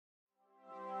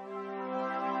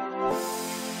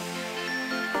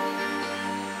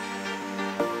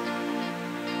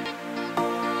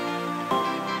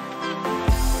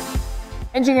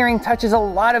Engineering touches a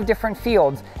lot of different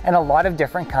fields and a lot of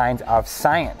different kinds of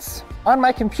science. On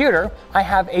my computer, I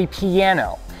have a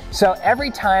piano. So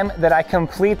every time that I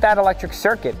complete that electric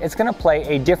circuit, it's going to play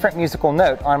a different musical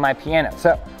note on my piano.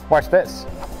 So watch this.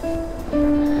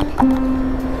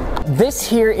 This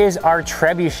here is our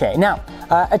trebuchet. Now,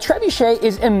 a trebuchet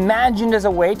is imagined as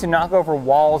a way to knock over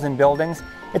walls and buildings.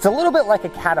 It's a little bit like a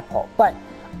catapult, but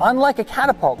unlike a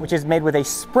catapult, which is made with a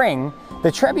spring,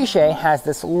 the trebuchet has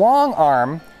this long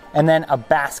arm and then a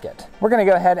basket. We're going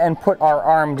to go ahead and put our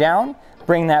arm down,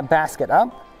 bring that basket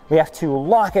up. We have to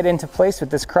lock it into place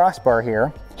with this crossbar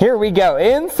here. Here we go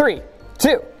in 3,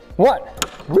 2, 1.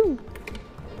 Woo.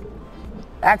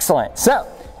 Excellent. So,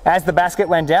 as the basket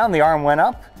went down, the arm went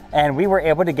up, and we were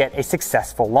able to get a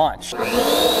successful launch.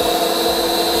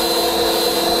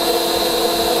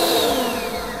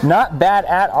 Not bad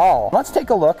at all. Let's take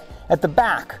a look at the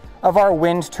back of our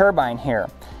wind turbine here.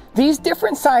 These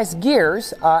different sized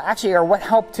gears actually are what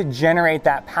help to generate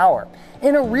that power.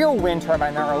 In a real wind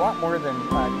turbine, there are a lot more than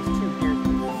these two